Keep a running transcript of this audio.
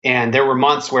And there were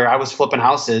months where I was flipping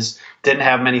houses, didn't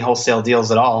have many wholesale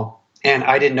deals at all, and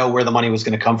I didn't know where the money was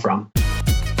going to come from.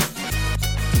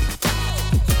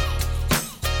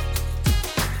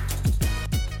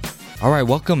 All right,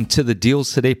 welcome to the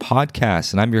Deals Today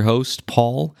podcast, and I'm your host,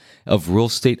 Paul of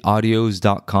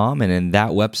realestateaudios.com, and in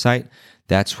that website,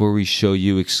 that's where we show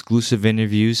you exclusive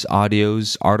interviews,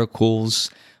 audios, articles,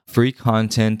 free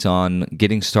content on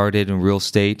getting started in real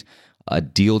estate,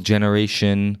 deal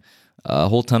generation, a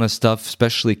whole ton of stuff,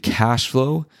 especially cash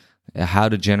flow, how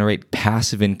to generate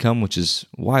passive income, which is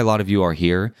why a lot of you are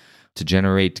here, to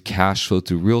generate cash flow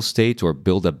through real estate or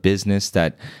build a business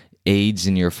that aids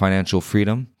in your financial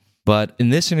freedom. But in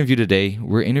this interview today,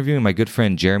 we're interviewing my good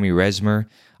friend Jeremy Resmer.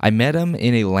 I met him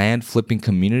in a land flipping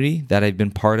community that I've been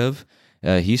part of.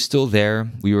 He's still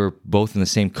there. We were both in the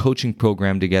same coaching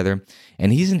program together.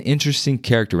 And he's an interesting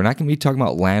character. We're not going to be talking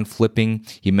about land flipping.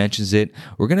 He mentions it.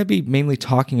 We're going to be mainly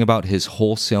talking about his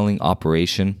wholesaling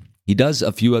operation. He does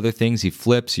a few other things. He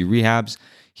flips, he rehabs,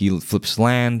 he flips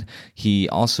land. He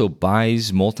also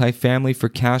buys multifamily for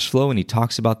cash flow. And he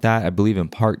talks about that, I believe, in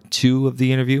part 2 of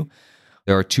the interview.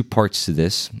 There are 2 parts to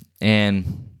this.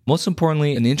 And most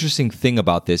importantly, an interesting thing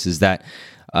about this is that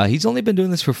he's only been doing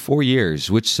this for 4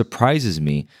 years, which surprises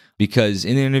me because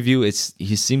in the interview,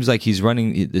 he seems like he's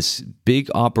running this big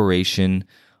operation.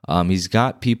 He's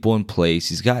got people in place.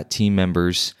 He's got team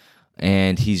members,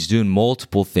 and he's doing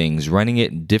multiple things, running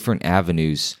it in different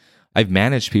avenues. I've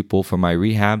managed people for my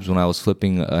rehabs when I was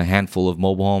flipping a handful of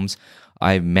mobile homes.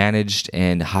 I've managed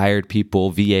and hired people,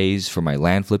 VAs, for my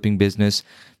land flipping business.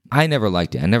 I never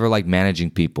liked it. I never liked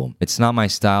managing people. It's not my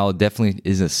style. It definitely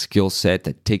is a skill set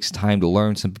that takes time to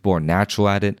learn. Some people are natural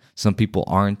at it. Some people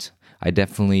aren't. I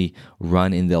definitely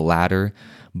run in the latter.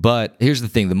 But here's the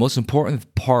thing. The most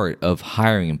important part of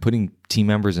hiring and putting team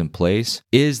members in place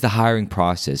is the hiring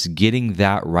process, getting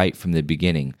that right from the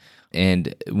beginning.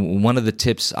 And one of the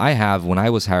tips I have when I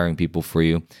was hiring people for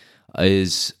you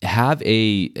is have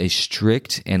a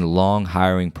strict and long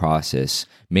hiring process.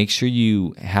 Make sure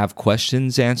you have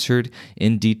questions answered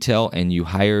in detail and you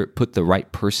put the right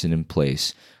person in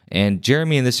place. And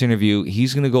Jeremy, in this interview,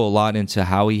 he's going to go a lot into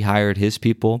how he hired his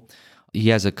people. He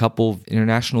has a couple of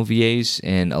international VAs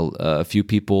and a few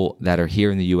people that are here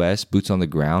in the U.S., boots on the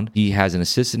ground. He has an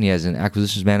assistant. He has an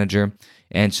acquisitions manager.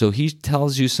 And so he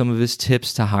tells you some of his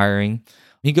tips to hiring.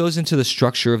 He goes into the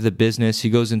structure of the business. He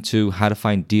goes into how to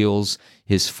find deals,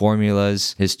 his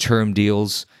formulas, his term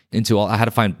deals, into how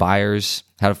to find buyers,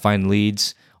 how to find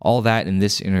leads, all that in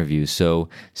this interview. So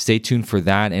stay tuned for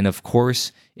that. And of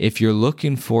course, if you're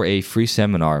looking for a free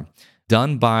seminar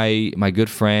done by my good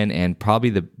friend and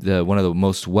probably the one of the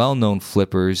most well-known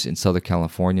flippers in Southern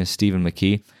California, Stephen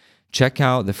McKee, check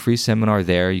out the free seminar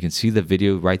there. You can see the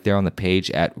video right there on the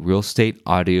page at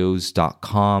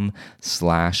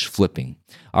realestateaudios.com/flipping.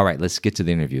 All right, let's get to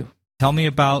the interview. Tell me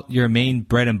about your main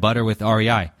bread and butter with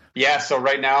REI. Yeah, so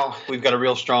right now we've got a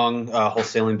real strong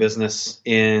wholesaling business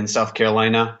in South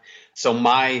Carolina. So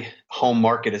my home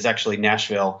market is actually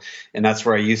Nashville, and that's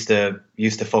where I used to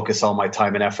focus all my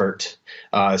time and effort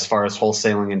as far as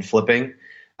wholesaling and flipping.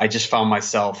 I just found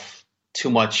myself too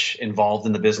much involved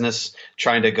in the business,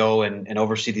 trying to go and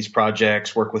oversee these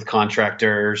projects, work with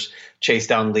contractors, chase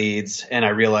down leads. And I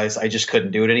realized I just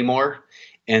couldn't do it anymore.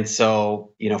 And so,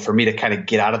 for me to kind of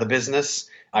get out of the business,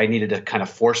 I needed to kind of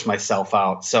force myself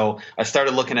out. So I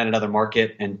started looking at another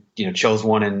market and, chose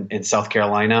one in South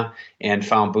Carolina and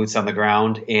found boots on the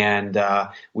ground. And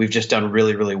we've just done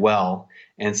really, really well.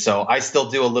 And so I still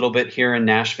do a little bit here in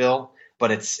Nashville,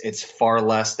 but it's far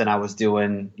less than I was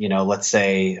doing, let's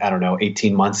say,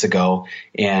 18 months ago.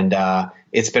 And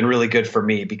it's been really good for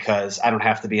me because I don't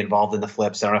have to be involved in the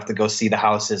flips. I don't have to go see the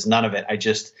houses, none of it. I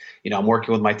just, I'm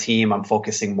working with my team. I'm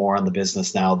focusing more on the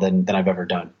business now than I've ever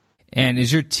done. And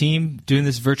is your team doing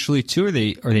this virtually too, or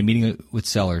are they meeting with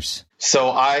sellers?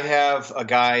 So I have a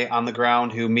guy on the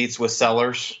ground who meets with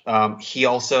sellers. He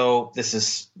also, this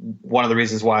is one of the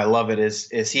reasons why I love it,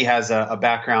 is he has a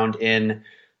background in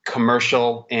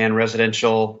commercial and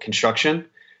residential construction.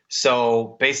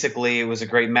 So basically it was a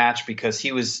great match because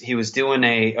he was doing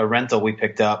a rental we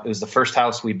picked up. It was the first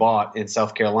house we bought in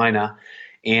South Carolina.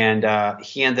 And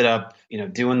he ended up,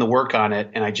 doing the work on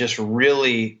it. And I just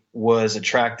really was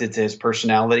attracted to his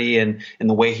personality and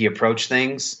the way he approached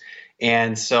things.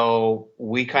 And so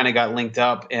we kind of got linked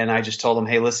up, and I just told him,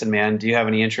 hey, listen, man, do you have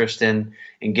any interest in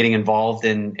getting involved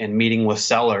in meeting with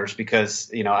sellers? Because,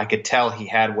 I could tell he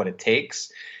had what it takes,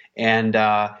 and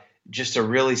just a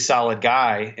really solid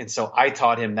guy. And so I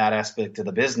taught him that aspect of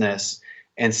the business.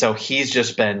 And so he's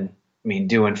just been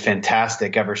doing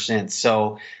fantastic ever since.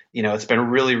 So, it's been a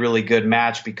really, really good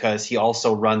match because he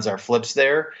also runs our flips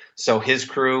there. So his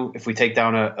crew, if we take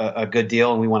down a good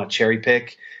deal and we want to cherry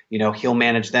pick, he'll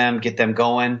manage them, get them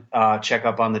going, check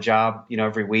up on the job,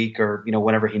 every week or,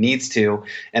 whenever he needs to.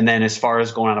 And then as far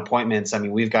as going on appointments,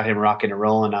 we've got him rocking and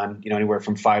rolling on, anywhere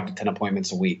from 5 to 10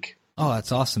 appointments a week. Oh,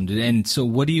 that's awesome, dude. And so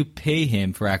what do you pay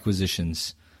him for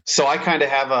acquisitions? So I kind of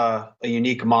have a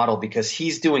unique model because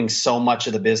he's doing so much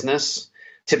of the business.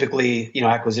 Typically,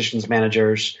 acquisitions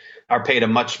managers are paid a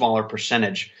much smaller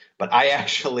percentage, but I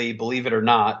actually, believe it or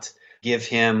not, give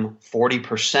him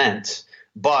 40%,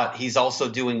 but he's also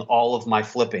doing all of my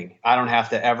flipping. I don't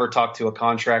have to ever talk to a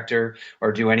contractor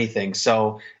or do anything.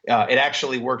 So it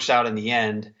actually works out in the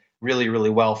end really,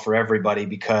 really well for everybody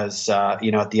because, at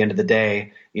the end of the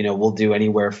day, we'll do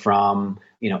anywhere from,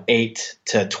 8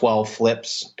 to 12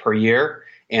 flips per year,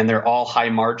 and they're all high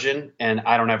margin, and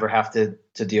I don't ever have to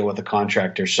deal with a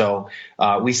contractor. So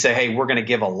we say, hey, we're going to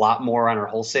give a lot more on our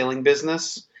wholesaling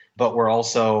business, but we're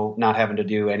also not having to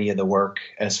do any of the work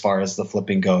as far as the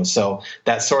flipping goes. So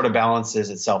that sort of balances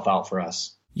itself out for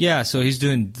us. Yeah, so he's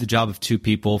doing the job of 2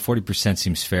 people. 40%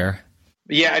 seems fair.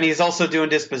 Yeah, and he's also doing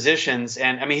dispositions,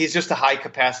 and he's just a high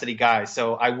capacity guy.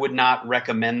 So I would not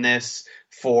recommend this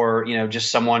for, just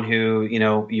someone who,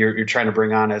 you're trying to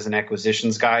bring on as an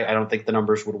acquisitions guy. I don't think the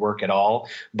numbers would work at all.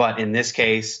 But in this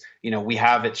case, we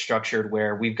have it structured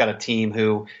where we've got a team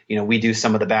who, we do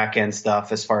some of the back end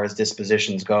stuff as far as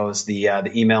dispositions goes, the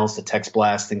emails, the text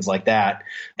blasts, things like that.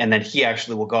 And then he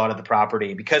actually will go out of the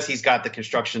property because he's got the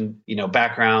construction,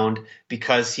 background,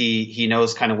 because he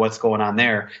knows kind of what's going on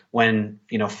there. When,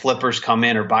 flippers come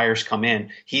in or buyers come in,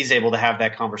 he's able to have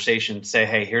that conversation, say,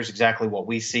 hey, here's exactly what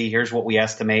we see. Here's what we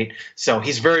estimate. So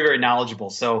he's very, very knowledgeable.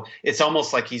 So it's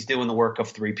almost like he's doing the work of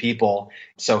 3 people.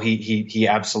 So he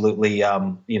absolutely,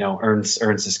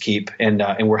 earns his keep, and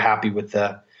we're happy with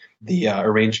the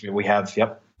arrangement we have.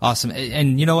 Yep. Awesome.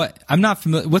 And you know what? I'm not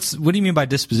familiar. What do you mean by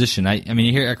disposition?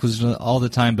 You hear acquisition all the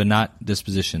time, but not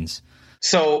dispositions.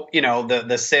 So,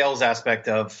 the sales aspect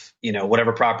of,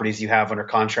 whatever properties you have under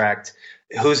contract,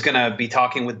 who's going to be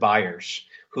talking with buyers,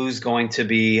 who's going to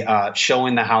be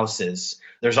showing the houses.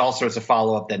 There's all sorts of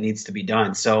follow-up that needs to be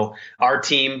done. So our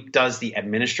team does the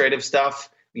administrative stuff,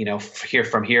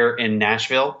 here in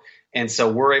Nashville. And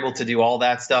so we're able to do all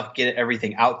that stuff, get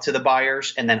everything out to the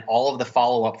buyers, and then all of the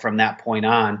follow-up from that point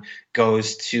on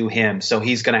goes to him. So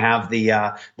he's going to have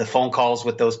the phone calls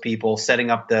with those people,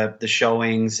 setting up the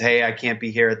showings. Hey, I can't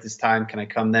be here at this time. Can I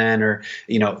come then? Or,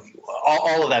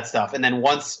 all of that stuff. And then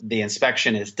once the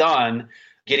inspection is done,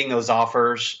 getting those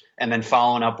offers and then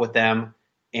following up with them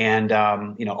and,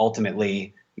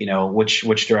 ultimately,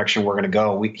 which direction we're going to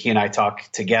go. He and I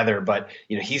talk together, but,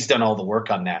 he's done all the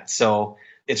work on that. So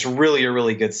it's really a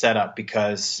really good setup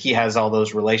because he has all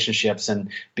those relationships, and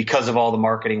because of all the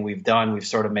marketing we've done,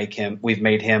 we've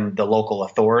made him the local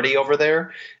authority over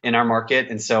there in our market.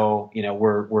 And so,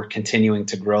 we're continuing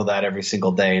to grow that every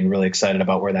single day and really excited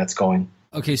about where that's going.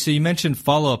 Okay, so you mentioned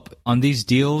follow-up on these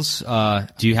deals.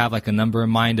 Do you have like a number in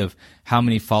mind of how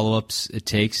many follow-ups it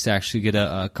takes to actually get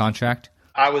a contract?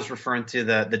 I was referring to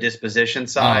the disposition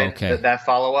side, okay. that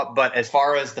follow-up. But as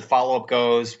far as the follow-up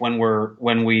goes, when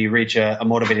we reach a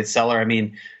motivated seller,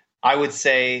 I would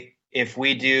say if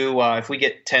we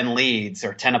get 10 leads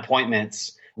or 10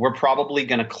 appointments, we're probably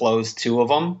going to close 2 of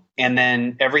them. And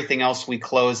then everything else we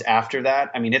close after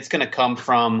that, it's going to come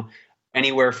from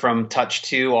anywhere from touch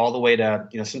 2 all the way to,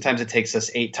 sometimes it takes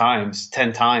us 8 times,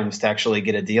 10 times to actually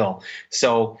get a deal.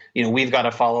 So, we've got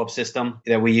a follow-up system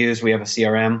that we use. We have a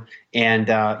CRM, and,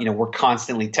 we're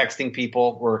constantly texting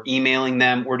people. We're emailing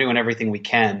them. We're doing everything we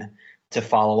can to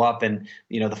follow up. And,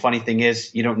 the funny thing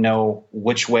is you don't know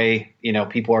which way,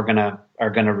 people are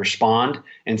going to respond.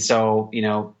 And so,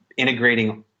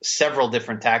 integrating several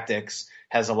different tactics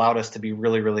has allowed us to be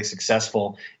really, really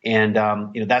successful. And,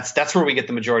 that's where we get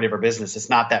the majority of our business. It's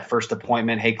not that first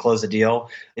appointment, hey, close a deal.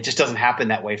 It just doesn't happen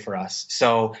that way for us.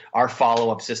 So our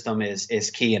follow-up system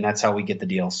is key, and that's how we get the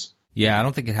deals. Yeah, I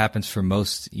don't think it happens for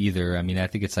most either. I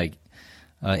think it's like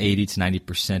 80 to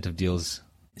 90% of deals,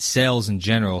 sales in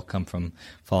general, come from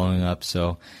following up.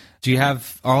 So are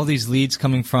all these leads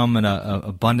coming from an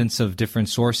abundance of different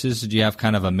sources? Or do you have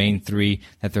kind of a main 3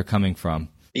 that they're coming from?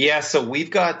 Yeah, so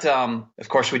we've got, of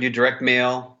course, we do direct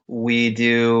mail. We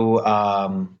do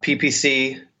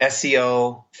PPC,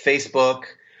 SEO, Facebook.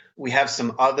 We have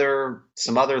some other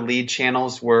some other lead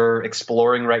channels we're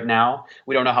exploring right now.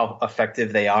 We don't know how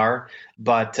effective they are,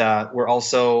 but we're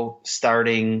also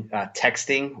starting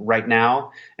texting right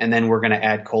now, and then we're going to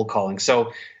add cold calling.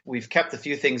 So we've kept a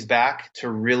few things back to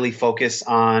really focus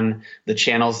on the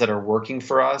channels that are working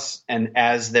for us. And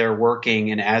as they're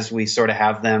working and as we sort of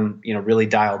have them, really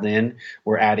dialed in,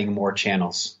 we're adding more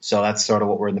channels. So that's sort of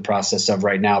what we're in the process of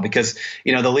right now, because,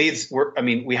 the leads,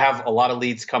 we have a lot of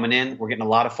leads coming in. We're getting a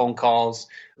lot of phone calls.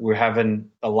 We're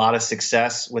having a lot of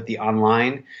success with the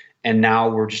online. And now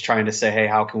we're just trying to say, hey,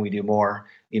 how can we do more,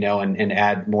 and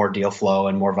add more deal flow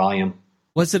and more volume.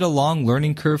 Was it a long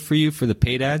learning curve for you for the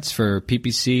paid ads for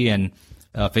PPC and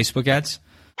Facebook ads?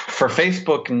 For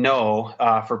Facebook, no.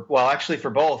 For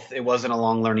both, it wasn't a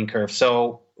long learning curve.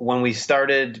 So when we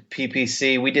started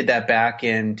PPC, we did that back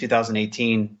in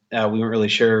 2018. We weren't really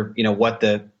sure, what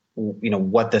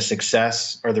the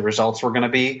success or the results were going to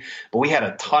be, but we had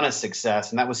a ton of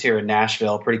success, and that was here in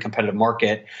Nashville, a pretty competitive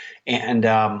market. And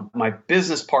my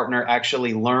business partner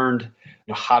actually learned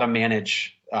how to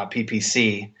manage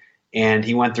PPC. And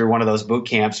he went through one of those boot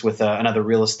camps with another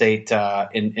real estate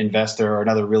investor or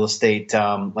another real estate,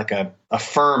 like a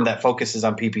firm that focuses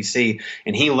on PPC.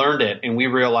 And he learned it. And we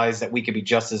realized that we could be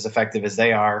just as effective as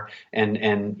they are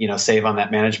and save on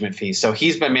that management fee. So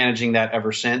he's been managing that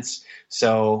ever since.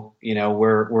 So,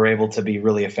 we're able to be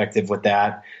really effective with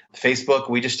that. Facebook,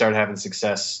 we just started having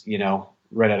success,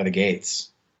 right out of the gates.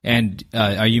 And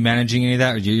are you managing any of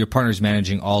that, or your partner's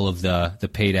managing all of the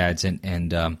paid ads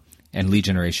and lead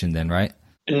generation then, right?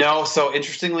 No. So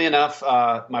interestingly enough,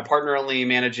 my partner only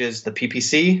manages the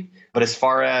PPC, but as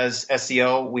far as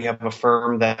SEO, we have a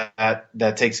firm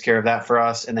that takes care of that for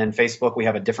us. And then Facebook, we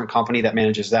have a different company that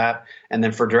manages that. And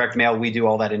then for direct mail, we do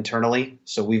all that internally.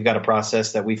 So we've got a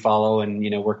process that we follow and,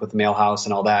 work with the mail house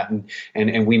and all that.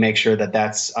 And we make sure that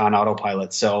that's on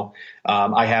autopilot. So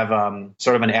I have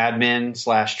sort of an admin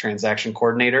 / transaction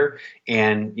coordinator,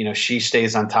 and, she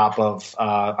stays on top of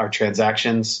our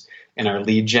transactions and our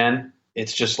lead gen.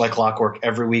 It's just like clockwork.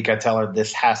 Every week I tell her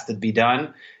this has to be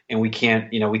done, and we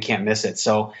can't miss it.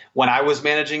 So when I was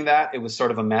managing that, it was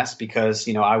sort of a mess because,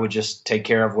 I would just take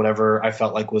care of whatever I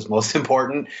felt like was most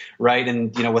important. Right.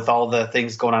 And, with all the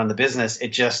things going on in the business,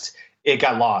 it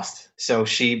got lost. So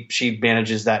she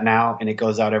manages that now, and it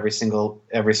goes out every single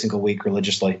week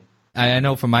religiously. I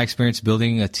know from my experience,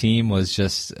 building a team was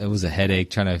a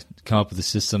headache trying to come up with a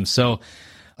system. So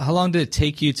how long did it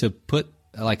take you to put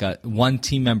like one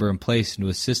team member in place into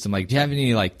a system? Like, do you have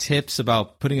any tips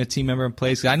about putting a team member in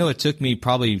place? I know it took me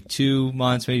probably 2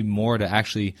 months, maybe more, to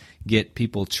actually get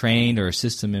people trained or a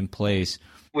system in place.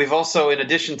 We've also, in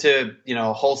addition to,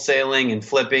 wholesaling and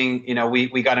flipping,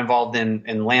 we got involved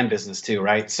in land business too,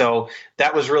 right? So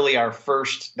that was really our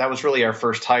first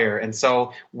hire. And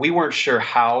so we weren't sure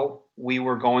how we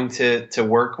were going to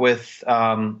work with,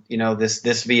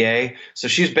 this VA. So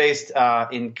she's based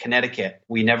in Connecticut.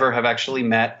 We never have actually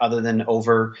met other than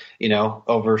over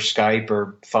Skype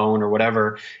or phone or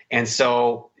whatever. And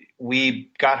so we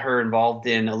got her involved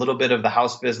in a little bit of the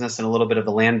house business and a little bit of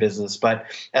the land business. But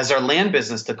as our land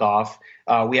business took off,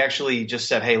 we actually just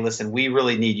said, hey, listen, we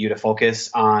really need you to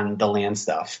focus on the land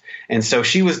stuff. And so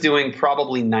she was doing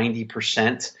probably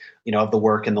 90%, of the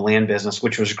work in the land business,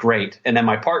 which was great. And then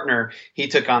my partner, he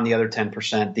took on the other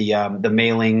 10%, the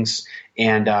mailings,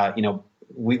 and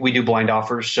we do blind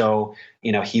offers. So,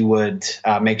 he would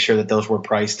make sure that those were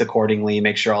priced accordingly,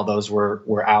 make sure all those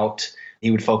were out. He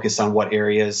would focus on what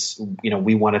areas,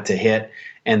 we wanted to hit.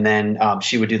 And then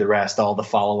she would do the rest, all the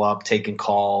follow-up, taking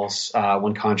calls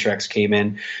when contracts came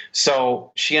in.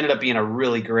 So she ended up being a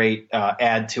really great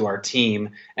add to our team.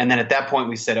 And then at that point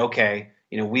we said, okay,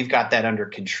 we've got that under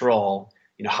control.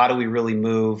 How do we really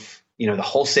move, the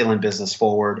wholesaling business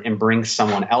forward and bring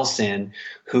someone else in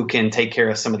who can take care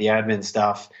of some of the admin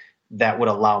stuff that would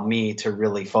allow me to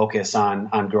really focus on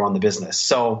growing the business.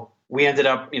 So we ended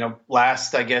up,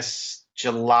 last, I guess,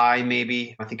 July,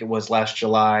 maybe, I think it was last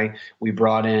July, we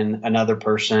brought in another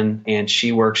person, and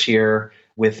she works here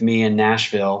with me in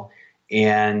Nashville.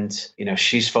 And,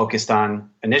 she's focused on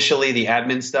initially the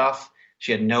admin stuff.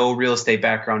 She had no real estate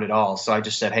background at all. So I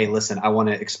just said, hey, listen, I want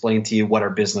to explain to you what our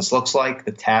business looks like,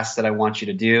 the tasks that I want you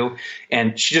to do.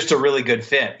 And she's just a really good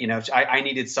fit. I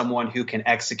needed someone who can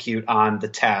execute on the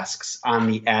tasks, on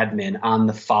the admin, on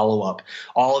the follow-up,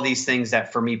 all of these things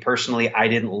that for me personally, I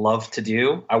didn't love to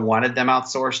do. I wanted them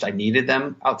outsourced. I needed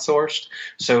them outsourced.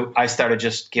 So I started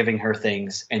just giving her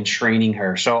things and training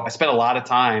her. So I spent a lot of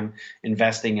time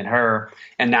investing in her.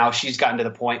 And now she's gotten to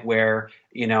the point where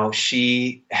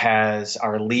she has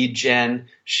our lead gen.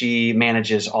 She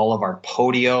manages all of our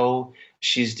Podio.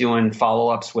 She's doing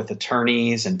follow-ups with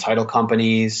attorneys and title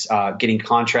companies, getting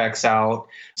contracts out.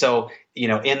 So,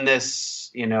 in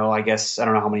this, I guess, I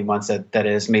don't know how many months that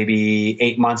is, maybe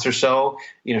 8 months or so,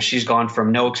 she's gone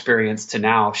from no experience to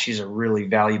now she's a really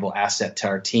valuable asset to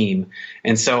our team.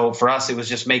 And so for us, it was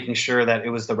just making sure that it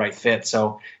was the right fit.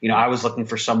 So, I was looking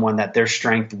for someone that their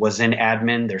strength was in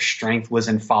admin, their strength was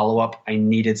in follow-up. I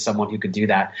needed someone who could do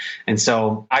that. And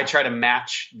so I try to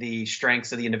match the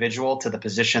strengths of the individual to the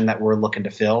position that we're looking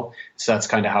to fill. So that's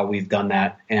kind of how we've done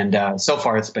that. And so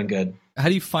far it's been good. How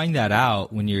do you find that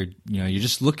out when you're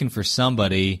just looking for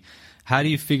somebody? How do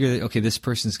you figure that, okay, this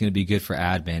person's going to be good for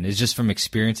admin? Is it just from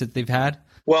experience that they've had?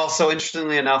 Well, so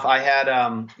interestingly enough, I had,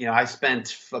 I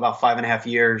spent about 5.5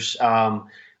 years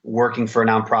working for a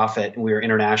nonprofit, and we were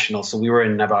international. So we were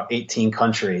in about 18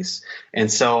 countries.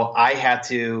 And so I had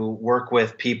to work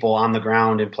with people on the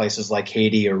ground in places like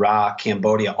Haiti, Iraq,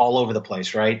 Cambodia, all over the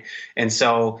place, right? And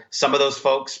so some of those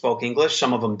folks spoke English,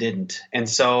 some of them didn't. And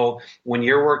so when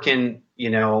you're working,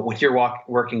 when you're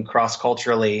working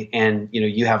cross-culturally and,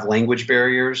 you have language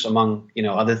barriers among,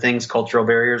 other things, cultural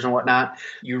barriers and whatnot,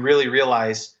 you really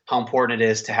realize how important it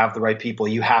is to have the right people.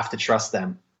 You have to trust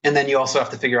them. And then you also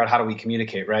have to figure out how do we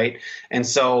communicate, right? And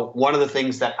so one of the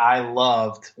things that I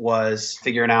loved was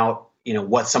figuring out,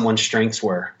 what someone's strengths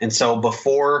were. And so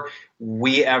before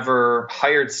we ever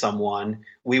hired someone,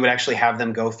 we would actually have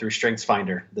them go through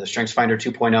StrengthsFinder, the StrengthsFinder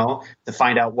 2.0, to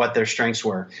find out what their strengths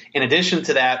were. In addition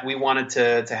to that, we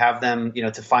wanted to have them,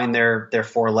 to find their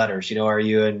 4 letters. Are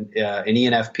you an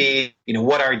ENFP?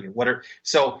 What are you?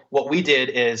 So what we did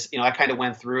is, I kind of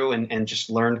went through and just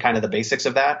learned kind of the basics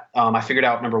of that. I figured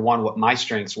out, number one, what my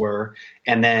strengths were.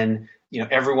 And then,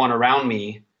 everyone around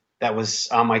me that was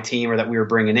on my team or that we were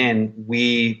bringing in,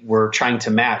 we were trying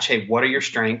to match, hey, what are your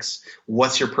strengths?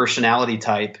 What's your personality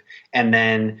type? And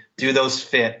then do those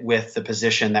fit with the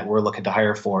position that we're looking to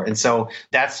hire for? And so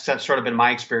that's sort of been my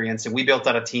experience. And we built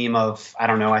out a team of,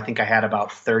 I think I had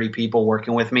about 30 people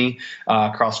working with me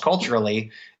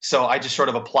cross-culturally. So I just sort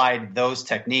of applied those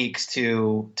techniques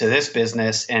to this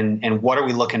business and what are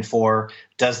we looking for?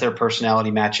 Does their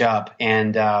personality match up?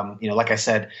 And, like I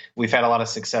said, we've had a lot of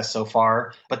success so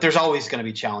far, but there's always going to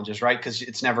be challenges, right? Because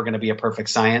it's never going to be a perfect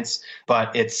science,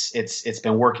 but it's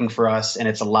been working for us and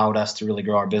it's allowed us to really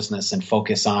grow our business and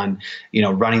focus on,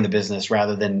 running the business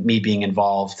rather than me being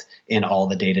involved in all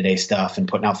the day-to-day stuff and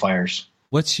putting out fires.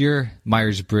 What's your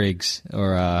Myers-Briggs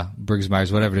or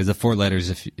Briggs-Myers, whatever it is, the 4 letters,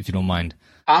 if you don't mind?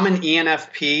 I'm an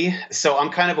ENFP, so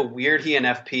I'm kind of a weird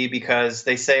ENFP because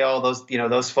they say,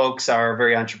 those folks are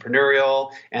very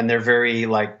entrepreneurial and they're very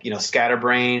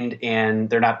scatterbrained and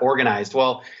they're not organized.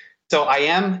 Well, so I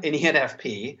am an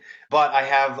ENFP, but I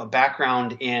have a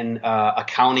background in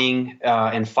accounting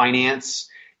and finance,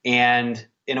 and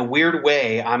in a weird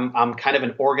way, I'm kind of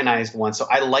an organized one. So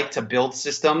I like to build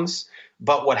systems.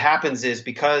 But what happens is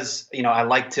because, I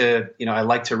like to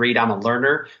read, I'm a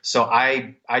learner. So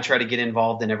I try to get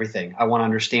involved in everything. I want to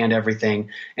understand everything.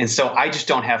 And so I just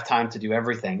don't have time to do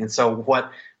everything. And so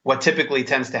what typically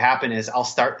tends to happen is I'll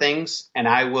start things and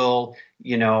I will,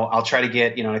 I'll try to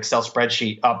get, an Excel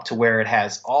spreadsheet up to where it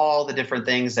has all the different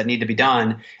things that need to be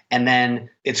done. And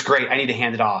then it's great. I need to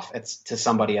hand it off to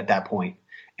somebody at that point.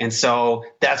 And so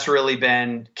that's really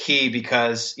been key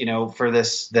because, for the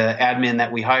admin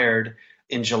that we hired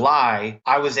in July,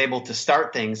 I was able to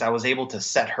start things. I was able to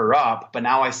set her up. But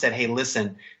now I said, hey,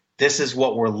 listen, this is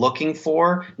what we're looking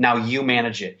for. Now you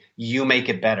manage it. You make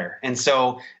it better. And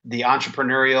so the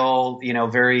entrepreneurial,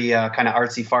 very kind of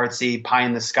artsy fartsy, pie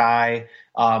in the sky,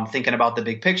 thinking about the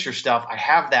big picture stuff, I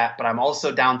have that, but I'm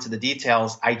also down to the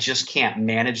details. I just can't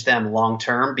manage them long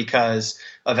term because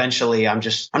eventually I'm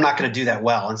not going to do that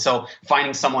well. And so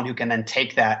finding someone who can then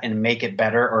take that and make it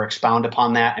better or expound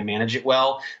upon that and manage it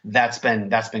well, that's been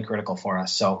critical for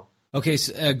us. So okay,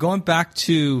 so going back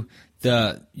to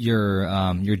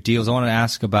your deals, I want to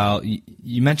ask about,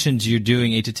 you mentioned you're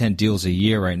doing 8 to 10 deals a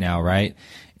year right now, right?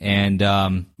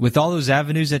 And with all those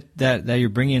avenues that you're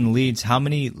bringing in leads, how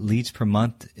many leads per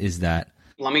month is that?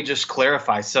 Let me just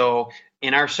clarify. So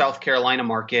in our South Carolina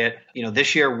market,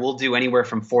 this year we'll do anywhere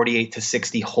from 48 to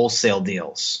 60 wholesale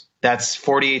deals. That's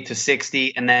 48 to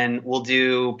 60. And then we'll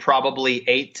do probably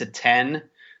 8 to 10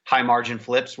 high margin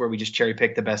flips where we just cherry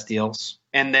pick the best deals.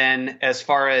 And then as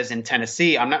far as in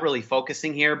Tennessee, I'm not really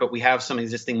focusing here, but we have some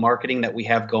existing marketing that we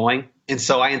have going. And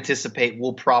so I anticipate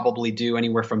we'll probably do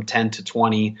anywhere from 10 to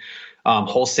 20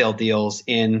 wholesale deals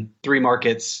in 3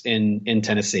 markets in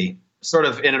Tennessee, sort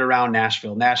of in and around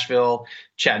Nashville,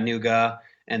 Chattanooga,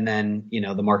 and then,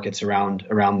 the markets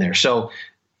around there. So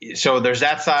there's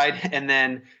that side. And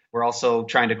then We're also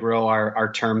trying to grow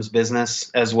our terms business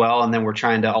as well. And then we're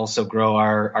trying to also grow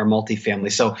our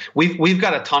multifamily. So we've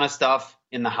got a ton of stuff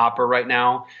in the hopper right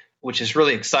now, which is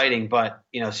really exciting, but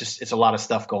it's a lot of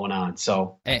stuff going on.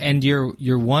 So, and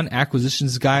your one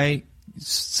acquisitions guy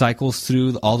cycles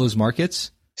through all those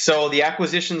markets? So the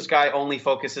acquisitions guy only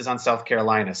focuses on South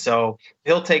Carolina. So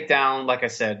he'll take down, like I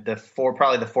said,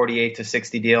 probably the 48 to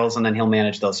 60 deals, and then he'll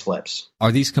manage those flips.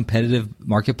 Are these competitive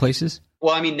marketplaces?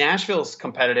 Well, I mean, Nashville's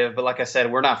competitive, but like I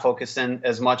said, we're not focusing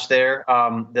as much there.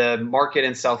 The market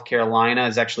in South Carolina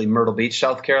is actually Myrtle Beach,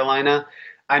 South Carolina.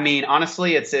 I mean,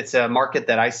 honestly, it's a market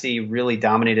that I see really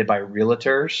dominated by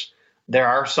realtors. There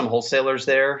are some wholesalers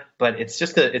there, but it's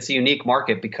a unique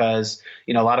market because,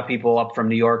 a lot of people up from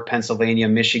New York, Pennsylvania,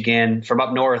 Michigan, from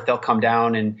up north, they'll come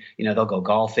down and, they'll go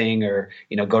golfing or,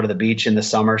 go to the beach in the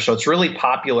summer. So it's really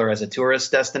popular as a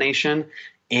tourist destination.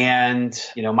 And,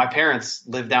 my parents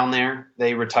live down there.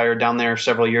 They retired down there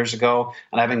several years ago,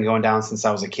 and I've been going down since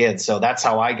I was a kid. So that's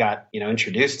how I got,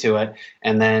 introduced to it.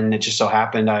 And then it just so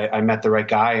happened I met the right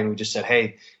guy, and we just said,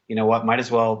 hey, you know what, might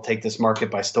as well take this market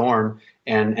by storm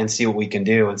and see what we can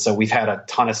do. And so we've had a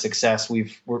ton of success.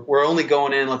 We're only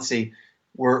going in, let's see,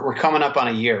 we're coming up on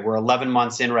a year. We're 11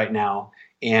 months in right now.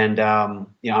 And, I'm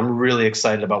really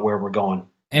excited about where we're going.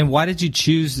 And why did you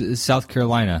choose South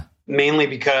Carolina? Mainly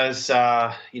because,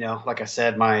 like I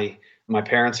said, my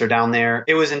parents are down there.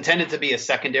 It was intended to be a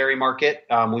secondary market.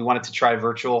 We wanted to try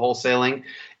virtual wholesaling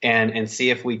and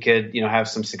see if we could, have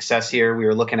some success here. We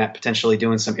were looking at potentially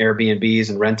doing some Airbnbs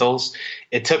and rentals.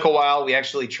 It took a while. We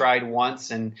actually tried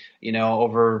once, and,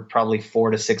 over probably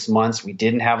 4 to 6 months, we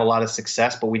didn't have a lot of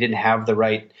success, but we didn't have the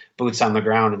right boots on the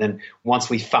ground. And then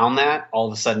once we found that, all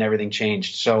of a sudden everything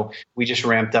changed. So we just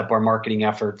ramped up our marketing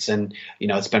efforts, and,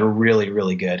 it's been really,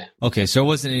 really good. Okay. So it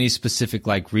wasn't any specific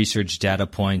like research data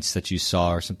points that you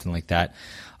saw or something like that.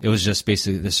 It was just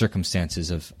basically the circumstances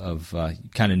of you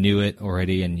kind of knew it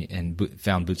already and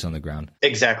found boots on the ground.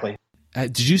 Exactly.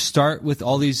 Did you start with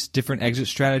all these different exit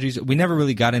strategies? We never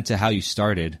really got into how you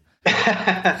started.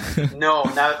 No,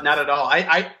 not at all.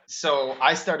 So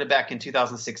I started back in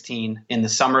 2016, in the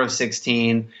summer of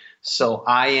 16. So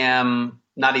I am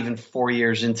not even 4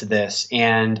 years into this,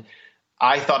 and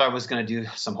I thought I was going to do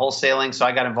some wholesaling. So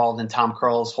I got involved in Tom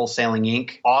Curl's Wholesaling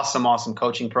Inc. Awesome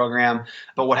coaching program.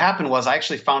 But what happened was I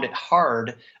actually found it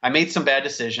hard. I made some bad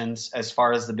decisions as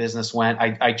far as the business went.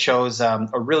 I chose a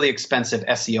really expensive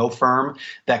SEO firm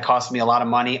that cost me a lot of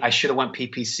money. I should have went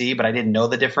PPC, but I didn't know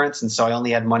the difference. And so I only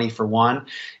had money for one,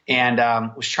 and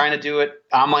was trying to do it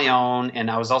on my own. And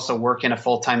I was also working a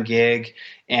full-time gig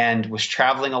and was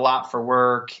traveling a lot for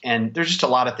work. And there's just a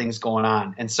lot of things going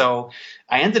on. And so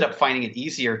I ended up finding it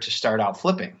easier to start out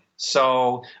flipping.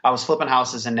 So I was flipping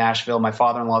houses in Nashville. My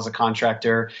father-in-law is a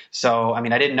contractor. So, I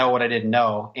didn't know what I didn't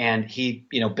know. And he,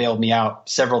 bailed me out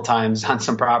several times on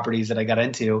some properties that I got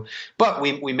into. But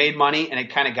we made money, and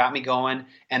it kind of got me going.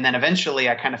 And then eventually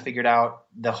I kind of figured out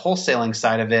the wholesaling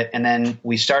side of it. And then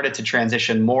we started to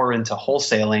transition more into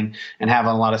wholesaling and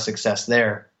having a lot of success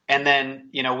there. And then,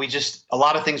 a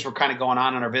lot of things were kind of going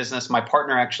on in our business. My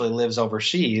partner actually lives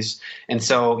overseas. And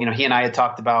so, he and I had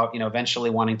talked about, eventually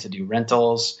wanting to do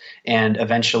rentals and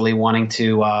eventually wanting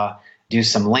to do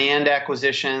some land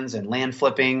acquisitions and land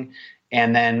flipping,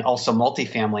 and then also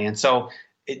multifamily. And so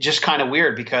it just kind of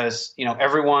weird because,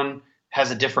 everyone has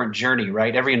a different journey,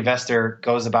 right? Every investor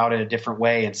goes about it a different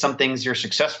way, and some things you're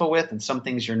successful with and some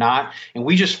things you're not. And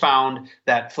we just found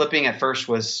that flipping at first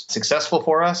was successful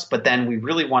for us, but then we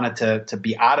really wanted to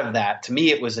be out of that. To me,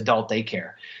 it was adult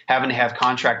daycare, having to have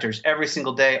contractors every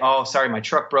single day. Oh, sorry, my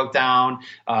truck broke down.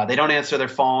 They don't answer their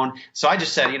phone. So I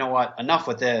just said, you know what, enough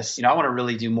with this. I want to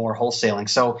really do more wholesaling.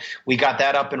 So we got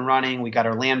that up and running. We got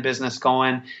our land business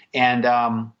going.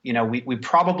 And, we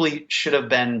probably should have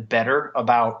been better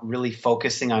about really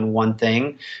focusing on one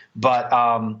thing. But,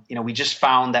 we just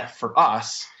found that for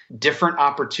us, different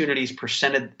opportunities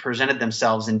presented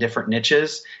themselves in different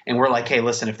niches. And we're like, hey,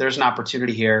 listen, if there's an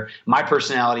opportunity here, my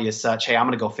personality is such, hey, I'm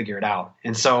going to go figure it out.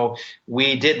 And so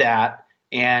we did that,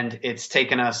 and it's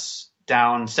taken us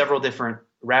down several different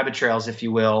rabbit trails, if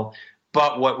you will.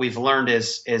 But what we've learned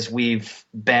is we've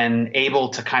been able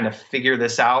to kind of figure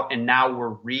this out. And now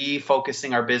we're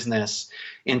refocusing our business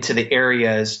into the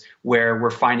areas where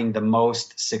we're finding the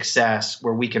most success,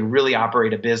 where we can really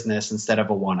operate a business instead of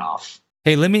a one-off.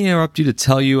 Hey, let me interrupt you to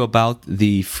tell you about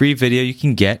the free video you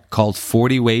can get called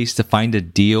 40 Ways to Find a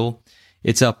Deal.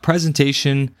 It's a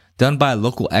presentation done by a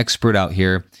local expert out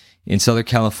here in Southern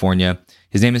California.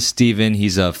 His name is Steven.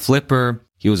 He's a flipper.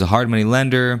 He was a hard money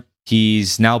lender.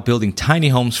 He's now building tiny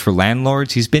homes for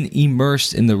landlords. He's been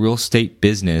immersed in the real estate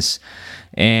business.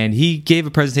 And he gave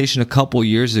a presentation a couple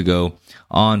years ago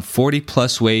on 40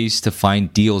 plus ways to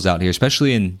find deals out here,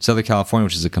 especially in Southern California,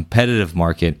 which is a competitive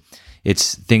market.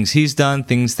 It's things he's done,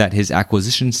 things that his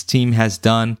acquisitions team has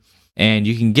done. And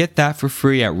you can get that for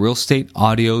free at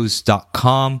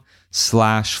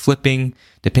realestateaudios.com/flipping.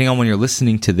 Depending on when you're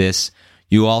listening to this,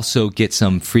 you also get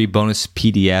some free bonus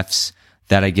PDFs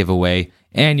that I give away.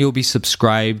 And you'll be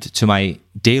subscribed to my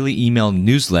daily email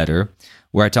newsletter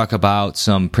where I talk about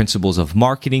some principles of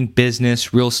marketing,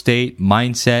 business, real estate,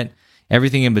 mindset,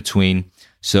 everything in between.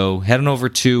 So head on over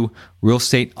to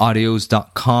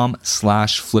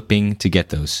realestateaudios.com/flipping to get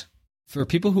those. For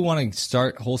people who want to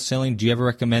start wholesaling, do you ever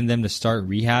recommend them to start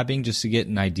rehabbing just to get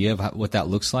an idea of what that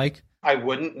looks like? I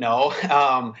wouldn't know.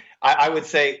 I would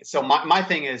say, so my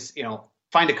thing is,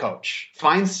 find a coach.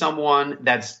 Find someone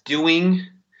that's doing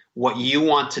what you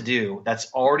want to do,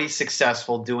 that's already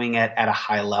successful doing it at a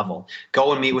high level.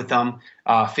 Go and meet with them,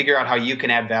 figure out how you can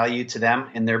add value to them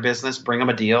in their business, bring them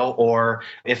a deal, or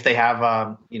if they have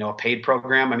a paid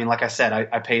program. I mean, like I said,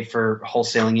 I paid for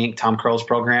Wholesaling Inc., Tom Crow's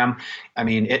program. I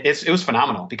mean, it was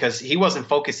phenomenal because he wasn't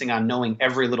focusing on knowing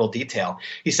every little detail.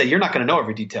 He said, you're not going to know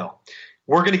every detail.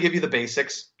 We're going to give you the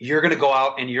basics. You're going to go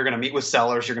out and you're going to meet with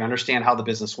sellers. You're going to understand how the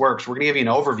business works. We're going to give you an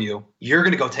overview. You're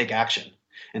going to go take action.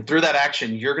 And through that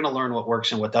action, you're going to learn what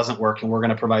works and what doesn't work, and we're going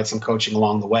to provide some coaching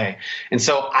along the way. And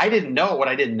so I didn't know what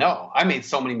I didn't know. I made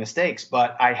so many mistakes,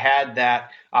 but I had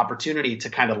that opportunity to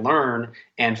kind of learn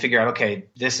and figure out, okay,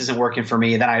 this isn't working for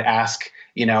me. Then I ask,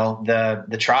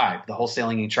 the tribe, the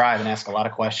Wholesaling Inc. tribe, and ask a lot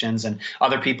of questions. And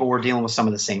other people were dealing with some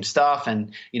of the same stuff.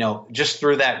 And, just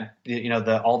through that,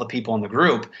 all the people in the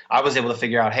group, I was able to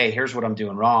figure out, hey, here's what I'm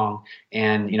doing wrong.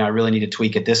 And, I really need to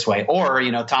tweak it this way. Or,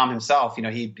 Tom himself,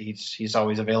 he's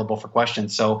always available for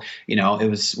questions. So, we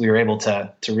were able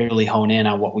to really hone in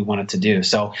on what we wanted to do.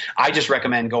 So I just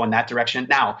recommend going that direction.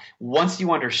 Now, once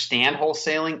you understand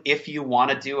wholesaling, if you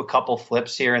want to do a couple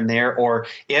flips here and there, or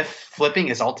if flipping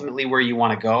is ultimately where you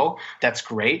want to go, that's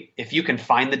great. If you can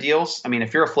find the deals, I mean,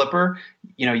 if you're a flipper,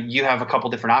 you have a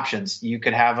couple different options. You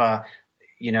could have a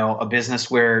business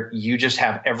where you just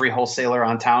have every wholesaler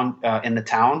in the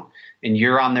town, and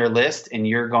you're on their list and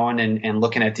you're going and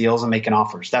looking at deals and making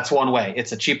offers. That's one way.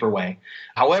 It's a cheaper way.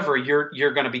 However,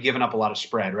 you're going to be giving up a lot of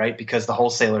spread, right? Because the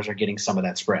wholesalers are getting some of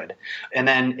that spread. And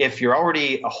then if you're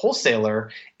already a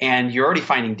wholesaler and you're already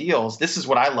finding deals, this is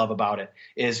what I love about it,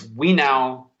 is we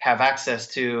now have access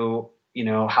to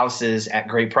houses at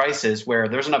great prices where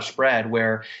there's enough spread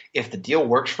where if the deal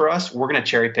works for us, we're going to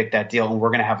cherry pick that deal and we're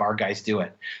going to have our guys do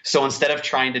it. So instead of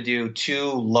trying to do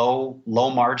two low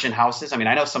margin houses, I mean,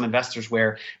 I know some investors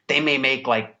where they may make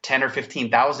like 10 or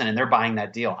 15,000 and they're buying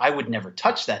that deal. I would never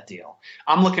touch that deal.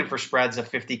 I'm looking for spreads of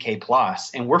 50K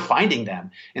plus, and we're finding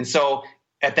them. And so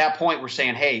at that point, we're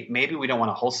saying, hey, maybe we don't want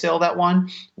to wholesale that one.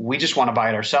 We just want to buy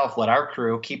it ourselves, let our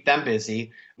crew keep them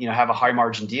busy, have a high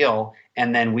margin deal,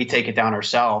 and then we take it down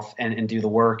ourselves and do the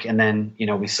work, and then,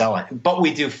 we sell it. But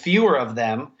we do fewer of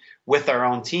them with our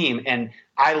own team. And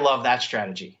I love that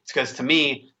strategy. It's because to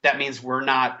me, that means we're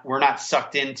not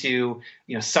sucked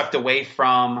away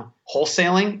from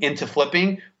wholesaling into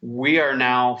flipping. We are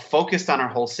now focused on our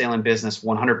wholesaling business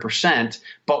 100%.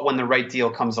 But when the right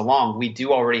deal comes along, we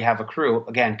do already have a crew,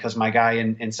 again, because my guy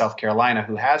in South Carolina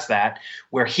who has that,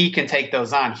 where he can take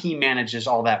those on. He manages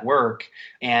all that work,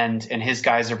 and his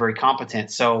guys are very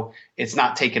competent. So it's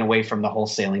not taken away from the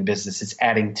wholesaling business. It's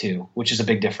adding to, which is a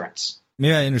big difference.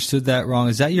 Maybe I understood that wrong.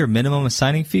 Is that your minimum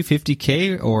assigning fee,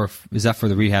 50K, or is that for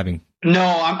the rehabbing?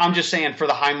 No, I'm just saying for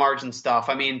the high margin stuff.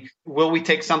 I mean, will we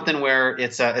take something where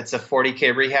it's a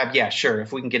 40K rehab? Yeah, sure.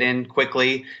 If we can get in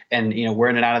quickly and we're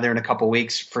in and out of there in a couple of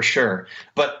weeks, for sure.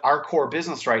 But our core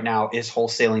business right now is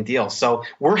wholesaling deals. So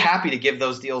we're happy to give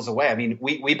those deals away. I mean,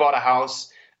 we bought a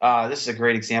house. This is a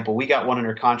great example. We got one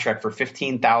under contract for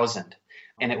 $15,000,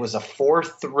 and it was a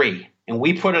 4.3. And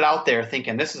we put it out there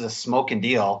thinking this is a smoking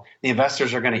deal. The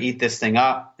investors are going to eat this thing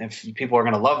up. If people are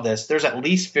going to love this, there's at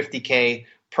least 50K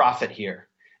profit here.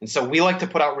 And so we like to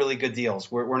put out really good deals.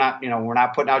 We're not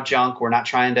putting out junk. We're not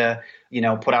trying to,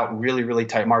 put out really, really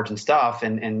tight margin stuff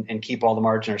and keep all the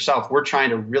margin ourselves. We're trying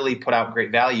to really put out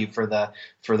great value for the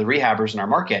rehabbers in our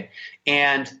market.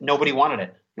 And nobody wanted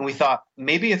it. And we thought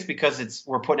maybe it's because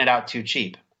we're putting it out too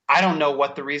cheap. I don't know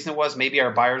what the reason was. Maybe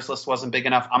our buyers list wasn't big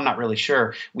enough. I'm not really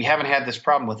sure. We haven't had this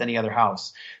problem with any other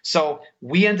house. So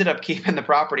we ended up keeping the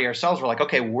property ourselves. We're like,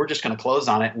 okay, we're just going to close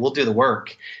on it. We'll do the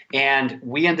work. And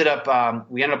we ended up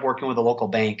working with a local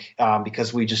bank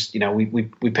because we just,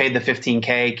 we paid the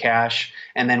 $15K cash,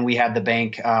 and then we had the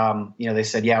bank, they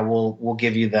said, yeah, we'll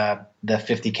give you the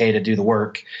 $50K to do the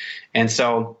work. And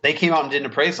so they came out and did an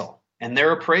appraisal. And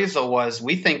their appraisal was,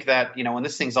 we think that, when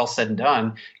this thing's all said and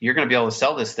done, you're going to be able to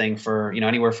sell this thing for,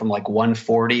 anywhere from like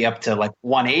 140 up to like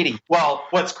 180. Well,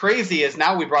 what's crazy is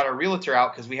now we brought our realtor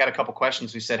out because we had a couple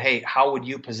questions. We said, hey, how would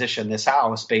you position this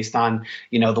house based on,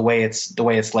 the way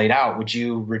it's laid out? Would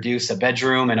you reduce a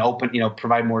bedroom and open,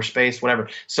 provide more space, whatever?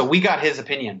 So we got his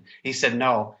opinion. He said,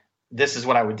 no, this is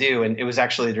what I would do. And it was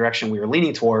actually the direction we were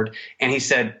leaning toward. And he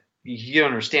said, you don't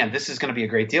understand. This is going to be a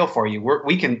great deal for you.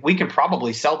 We can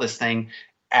probably sell this thing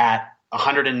at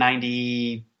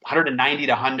 190 to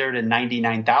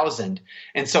 199,000.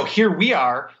 And so here we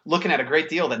are looking at a great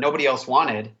deal that nobody else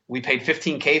wanted. We paid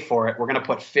 $15K for it. We're going to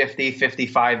put 50,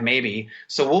 55 maybe.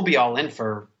 So we'll be all in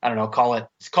for, I don't know, call it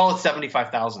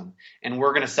 75,000. And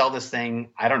we're going to sell this thing,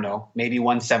 I don't know, maybe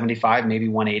 175, maybe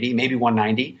 180, maybe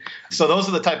 190. So those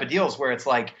are the type of deals where it's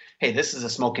like, hey, this is a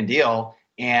smoking deal.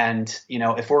 And,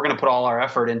 if we're going to put all our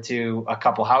effort into a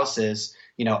couple houses,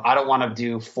 I don't want to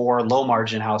do 4 low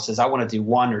margin houses. I want to do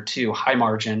 1 or 2 high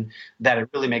margin that it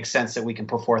really makes sense that we can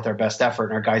put forth our best effort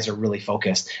and our guys are really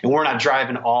focused. And we're not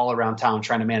driving all around town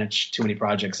trying to manage too many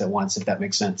projects at once, if that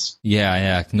makes sense.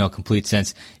 Yeah. No, complete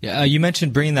sense. You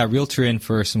mentioned bringing that realtor in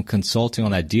for some consulting on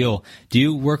that deal. Do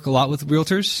you work a lot with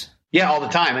realtors? Yeah, all the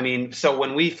time. I mean, so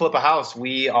when we flip a house,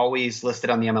 we always list it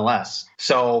on the MLS.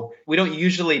 So we don't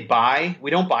buy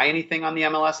anything on the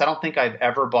MLS. I don't think I've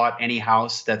ever bought any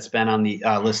house that's been on the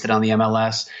listed on the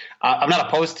MLS. I'm not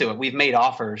opposed to it. We've made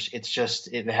offers. It's just,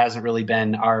 it hasn't really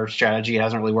been our strategy. It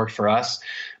hasn't really worked for us.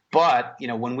 But,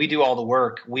 when we do all the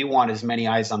work, we want as many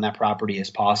eyes on that property as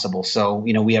possible. So,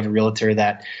 we have a realtor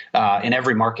that in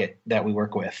every market that we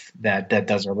work with that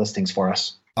does our listings for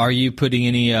us. Are you putting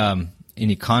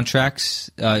any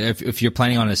contracts? If you're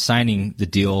planning on assigning the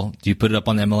deal, do you put it up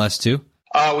on the MLS too?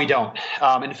 We don't.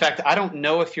 In fact, I don't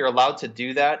know if you're allowed to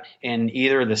do that in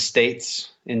either of the states,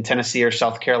 in Tennessee or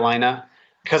South Carolina,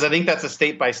 because I think that's a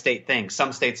state by state thing.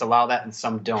 Some states allow that and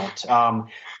some don't.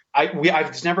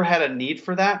 I've never had a need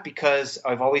for that because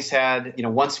I've always had,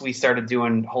 once we started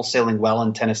doing wholesaling well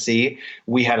in Tennessee,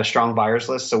 we had a strong buyers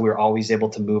list. So we were always able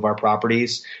to move our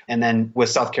properties. And then with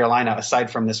South Carolina,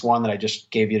 aside from this one that I just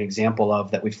gave you an example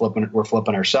of that we're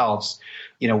flipping ourselves,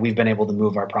 we've been able to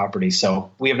move our properties.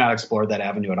 So we have not explored that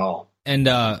avenue at all. And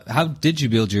how did you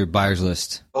build your buyers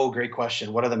list? Oh, great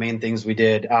question. What are the main things we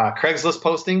did? Craigslist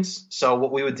postings. So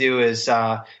what we would do is,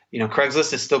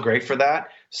 Craigslist is still great for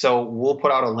that. So we'll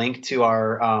put out a link to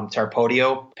our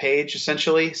Podio page,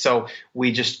 essentially. So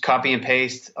we just copy and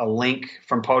paste a link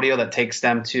from Podio that takes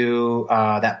them to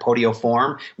that Podio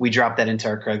form. We drop that into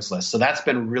our Craigslist. So that's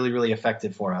been really, really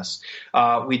effective for us.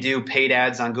 We do paid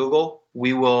ads on Google.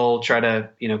 We will try to,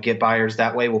 get buyers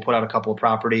that way. We'll put out a couple of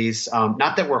properties,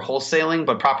 not that we're wholesaling,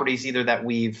 but properties either that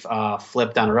we've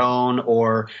flipped on our own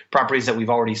or properties that we've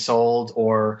already sold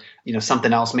or,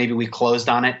 something else. Maybe we closed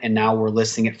on it and now we're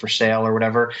listing it for sale or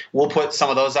whatever. We'll put some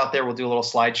of those out there. We'll do a little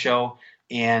slideshow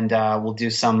and we'll do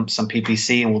some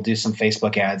PPC and we'll do some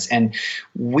Facebook ads. And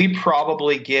we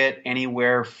probably get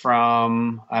anywhere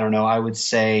from, I don't know, I would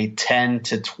say 10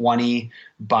 to 20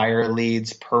 buyer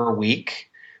leads per week.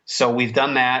 So we've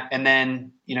done that. And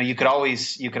then, you could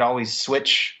always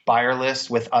switch buyer lists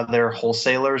with other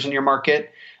wholesalers in your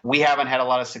market. We haven't had a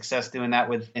lot of success doing that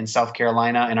in South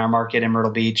Carolina in our market in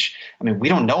Myrtle Beach. I mean, we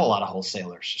don't know a lot of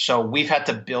wholesalers. So we've had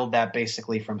to build that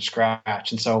basically from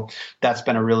scratch. And so that's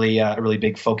been a really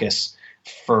big focus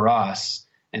for us.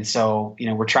 And so,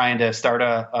 we're trying to start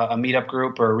a meetup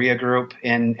group or a RIA group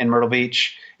in Myrtle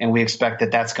Beach. And we expect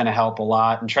that that's going to help a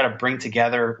lot and try to bring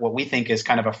together what we think is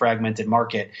kind of a fragmented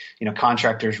market,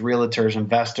 contractors, realtors,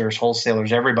 investors,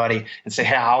 wholesalers, everybody, and say,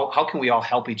 hey, how can we all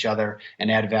help each other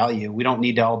and add value? We don't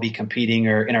need to all be competing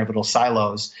or in our little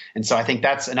silos. And so I think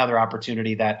that's another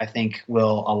opportunity that I think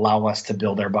will allow us to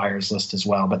build our buyers list as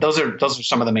well. But those are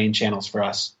some of the main channels for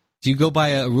us. Do you go by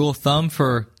a rule of thumb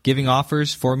for giving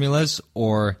offers, formulas,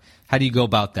 or how do you go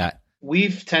about that?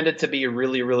 We've tended to be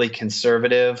really, really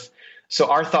conservative. So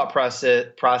our thought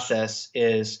process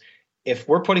is if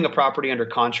we're putting a property under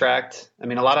contract, I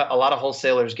mean, a lot of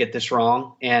wholesalers get this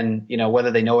wrong, and whether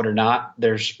they know it or not,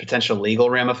 there's potential legal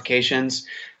ramifications.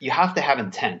 You have to have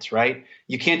intent, right?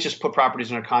 You can't just put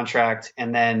properties under contract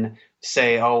and then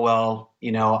say, oh, well,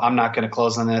 I'm not going to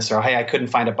close on this, or hey, I couldn't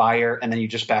find a buyer, and then you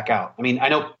just back out. I mean, I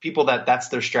know people that's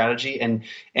their strategy, and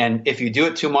if you do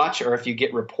it too much or if you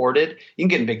get reported, you can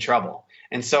get in big trouble.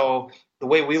 And so the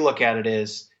way we look at it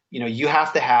is, you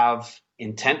have to have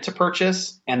intent to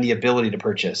purchase and the ability to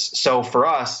purchase. So for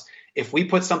us, if we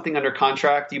put something under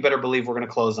contract, you better believe we're going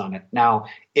to close on it. Now,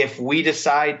 if we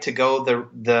decide to go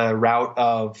the route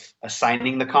of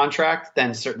assigning the contract,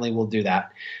 then certainly we'll do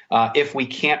that. If we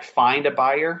can't find a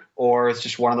buyer, or it's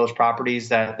just one of those properties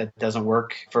that doesn't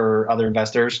work for other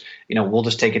investors, we'll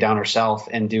just take it down ourselves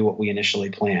and do what we initially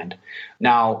planned.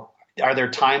 Now, are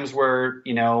there times where,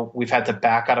 we've had to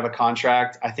back out of a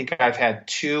contract? I think I've had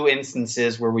 2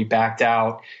 instances where we backed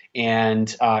out,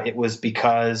 and it was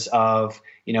because of,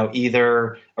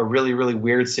 either a really, really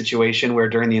weird situation where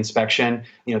during the inspection,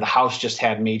 the house just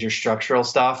had major structural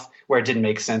stuff where it didn't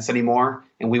make sense anymore,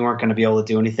 and we weren't going to be able to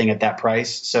do anything at that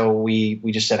price. So we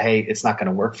just said, hey, it's not going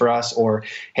to work for us. Or,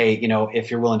 hey, if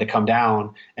you're willing to come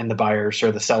down, and the buyers,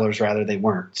 or the sellers rather, they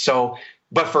weren't. So,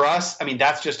 but for us,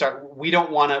 that's just we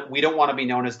don't want to be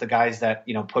known as the guys that,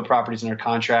 put properties under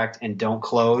contract and don't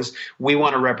close. We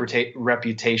want a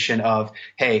reputation of,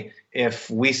 hey, if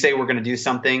we say we're going to do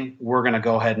something, we're going to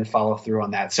go ahead and follow through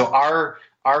on that. So our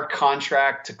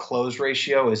contract to close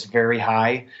ratio is very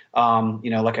high.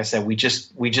 Like I said, we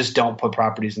just don't put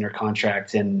properties under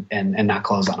contract and not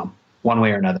close on them one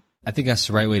way or another. I think that's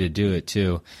the right way to do it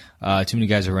too. Too many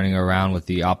guys are running around with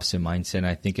the opposite mindset, and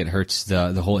I think it hurts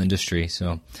the whole industry.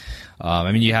 So,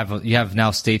 you have now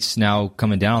states now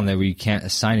coming down there where you can't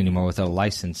assign anymore without a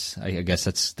license. I guess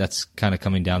that's kind of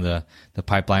coming down the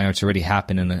pipeline, or it's already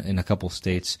happened in a couple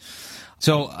states.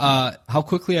 So, how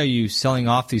quickly are you selling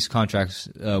off these contracts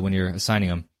when you're assigning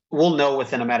them? We'll know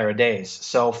within a matter of days.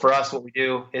 So for us, what we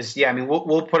do is,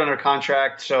 we'll put under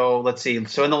contract. So let's see.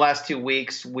 So in the last 2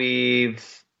 weeks, we've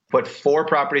put 4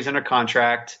 properties under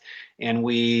contract, and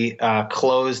we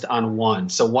closed on 1.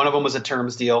 So one of them was a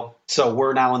terms deal. So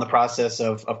we're now in the process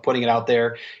of putting it out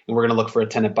there, and we're going to look for a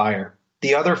tenant buyer.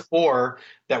 The other 4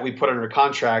 that we put under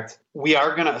contract, we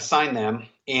are going to assign them.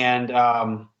 And,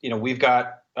 we've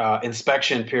got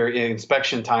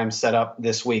inspection time set up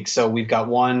this week. So we've got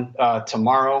 1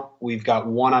 tomorrow, we've got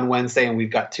 1 on Wednesday, and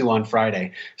we've got 2 on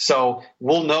Friday. So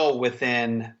we'll know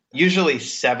within usually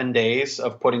 7 days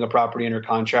of putting a property under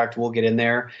contract. We'll get in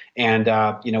there, and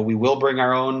we will bring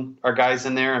our guys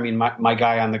in there. My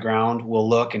guy on the ground will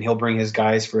look, and he'll bring his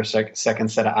guys for a second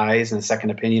set of eyes and a second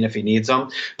opinion if he needs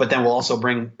them. But then we'll also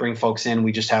bring folks in.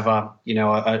 We just have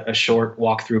a short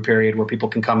walkthrough period where people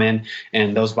can come in,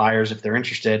 and those buyers, if they're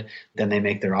interested, then they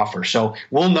make their offer. So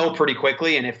we'll know pretty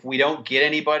quickly. And if we don't get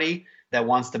anybody that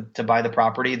wants to buy the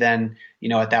property, then,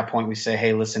 at that point we say,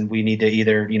 hey, listen, we need to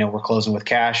either, we're closing with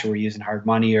cash, or we're using hard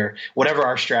money, or whatever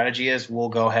our strategy is, we'll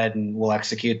go ahead and we'll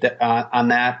execute on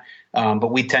that.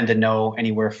 But we tend to know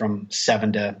anywhere from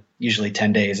 7 to usually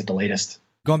 10 days at the latest.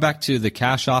 Going back to the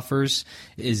cash offers,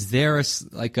 is there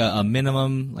a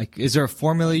minimum, is there a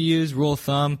formula you use, rule of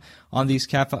thumb on these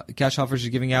cash offers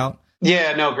you're giving out?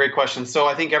 Yeah, no, great question. So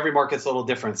I think every market's a little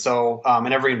different. So,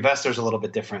 and every investor's a little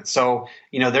bit different. So,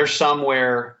 there's some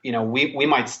where, we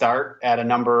might start at a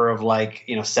number of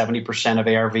 70% of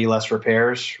ARV less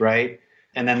repairs, right?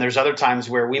 And then there's other times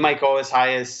where we might go as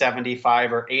high as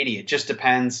 75 or 80. It just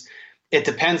depends. It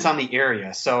depends on the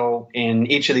area. So in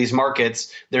each of these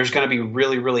markets, there's going to be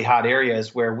really, really hot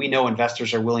areas where we know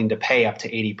investors are willing to pay up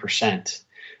to 80%.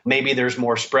 Maybe there's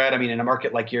more spread. In a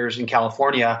market like yours in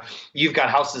California, you've got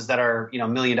houses that are,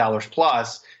 $1 million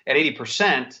plus. At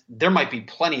 80%, there might be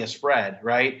plenty of spread,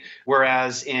 right?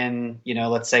 Whereas in,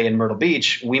 let's say in Myrtle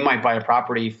Beach, we might buy a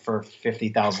property for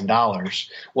 $50,000.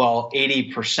 Well,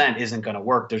 80% isn't going to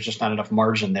work. There's just not enough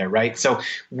margin there, right? So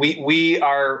we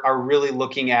are really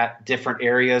looking at different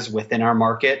areas within our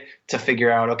market to figure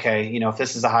out, okay, if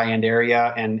this is a high end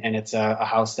area and it's a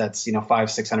house that's,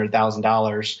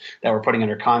 $500,000-$600,000 that we're putting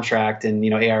under contract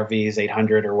and, ARV is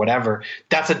 800 or whatever,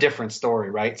 that's a different story,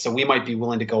 right? So we might be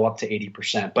willing to go up to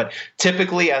 80%. But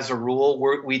typically, as a rule,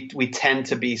 we tend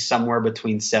to be somewhere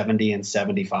between 70 and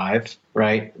 75,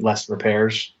 right? Less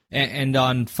repairs. And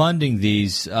on funding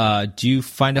these, do you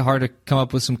find it hard to come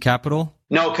up with some capital?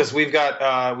 No, because we've got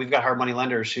hard money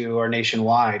lenders who are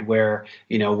nationwide, where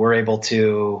we're able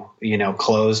to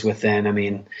close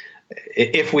within.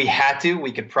 If we had to,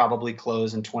 we could probably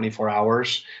close in 24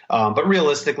 hours. But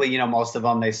realistically, most of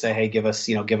them, they say, hey, give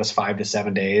us 5 to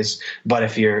 7 days. But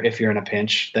if you're in a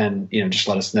pinch, then, just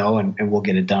let us know and we'll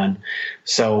get it done.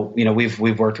 So,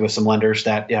 we've worked with some lenders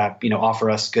that, offer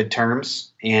us good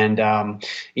terms. And,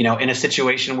 in a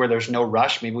situation where there's no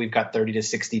rush, maybe we've got 30 to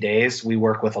 60 days, we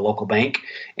work with a local bank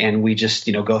and we just,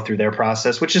 go through their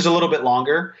process, which is a little bit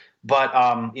longer, but,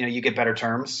 you get better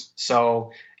terms.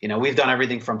 So, we've done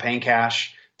everything from paying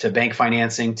cash to bank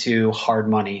financing to hard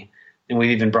money. And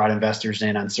we've even brought investors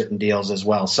in on certain deals as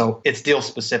well. So it's deal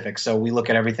specific. So we look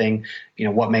at everything,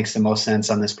 what makes the most sense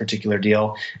on this particular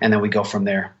deal, and then we go from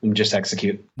there and just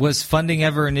execute. Was funding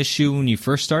ever an issue when you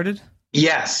first started?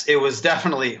 Yes, it was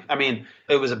definitely.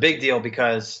 It was a big deal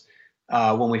because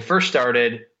when we first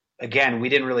started, again, we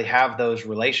didn't really have those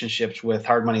relationships with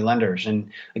hard money lenders.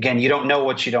 And again, you don't know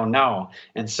what you don't know.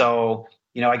 And so,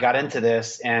 I got into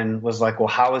this and was like, well,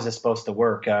 how is this supposed to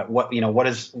work? What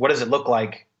does it look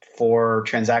like for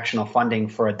transactional funding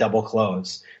for a double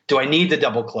close? Do I need the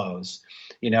double close?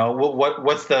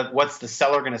 What's the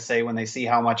seller going to say when they see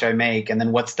how much I make? And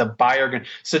then what's the buyer going to?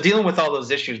 So dealing with all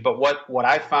those issues. But what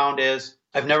I found is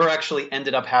I've never actually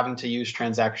ended up having to use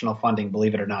transactional funding,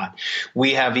 believe it or not.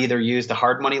 We have either used a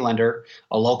hard money lender,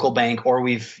 a local bank, or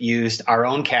we've used our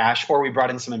own cash, or we brought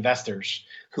in some investors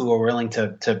who are willing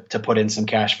to put in some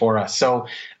cash for us. So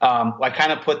I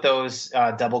kind of put those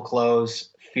double close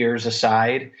fears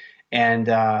aside and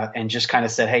just kind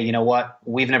of said, hey, you know what?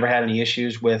 We've never had any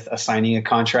issues with assigning a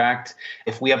contract.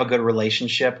 If we have a good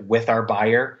relationship with our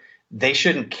buyer, they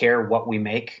shouldn't care what we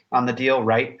make on the deal,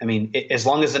 right? As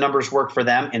long as the numbers work for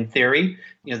them, in theory,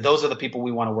 those are the people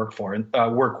we want to work for and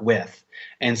work with.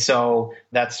 And so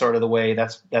that's sort of the way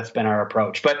that's been our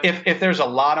approach. But if there's a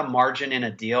lot of margin in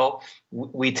a deal,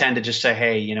 we tend to just say,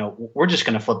 hey, we're just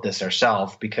going to flip this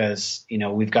ourselves because,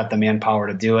 we've got the manpower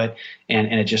to do it and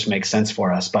it just makes sense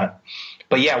for us. But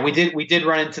yeah, we did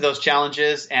run into those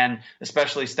challenges, and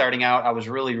especially starting out, I was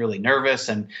really, really nervous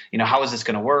and, how is this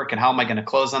going to work and how am I going to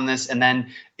close on this? And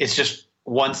then it's just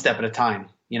one step at a time.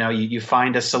 You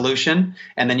find a solution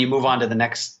and then you move on to the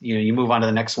next, you move on to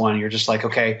the next one. You're just like,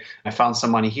 okay, I found some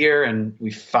money here and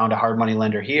we found a hard money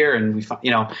lender here. And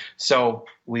so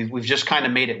we've just kind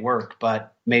of made it work,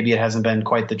 but maybe it hasn't been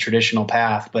quite the traditional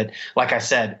path. But like I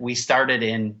said, we started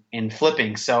in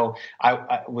flipping. So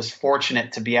I was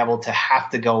fortunate to be able to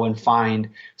have to go and find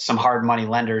some hard money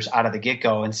lenders out of the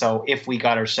get-go. And so if we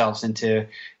got ourselves into,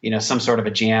 some sort of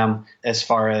a jam as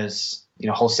far as,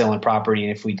 wholesaling property,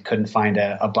 and if we couldn't find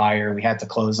a buyer and we had to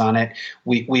close on it,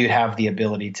 we would have the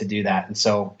ability to do that. And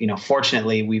so,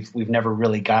 fortunately, we've never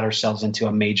really got ourselves into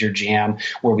a major jam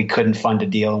where we couldn't fund a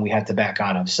deal and we had to back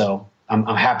out of. So I'm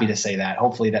happy to say that.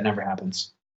 Hopefully that never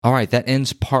happens. All right, that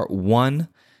ends part 1.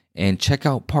 And check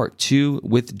out part 2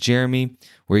 with Jeremy,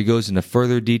 where he goes into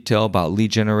further detail about lead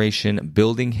generation,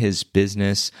 building his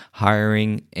business,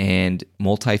 hiring, and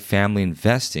multifamily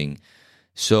investing.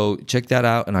 So check that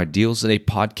out in our Deals Today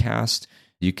podcast.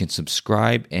 You can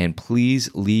subscribe and please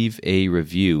leave a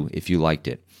review if you liked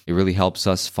it. It really helps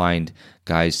us find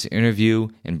guys to interview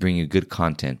and bring you good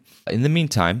content. In the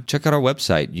meantime, check out our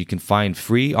website. You can find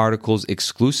free articles,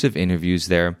 exclusive interviews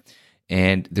there,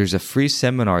 and there's a free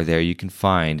seminar there you can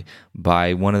find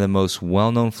by one of the most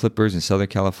well-known flippers in Southern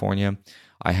California.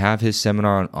 I have his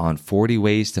seminar on 40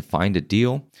 ways to find a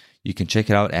deal. You can check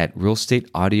it out at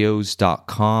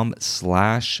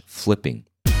realestateaudios.com/flipping.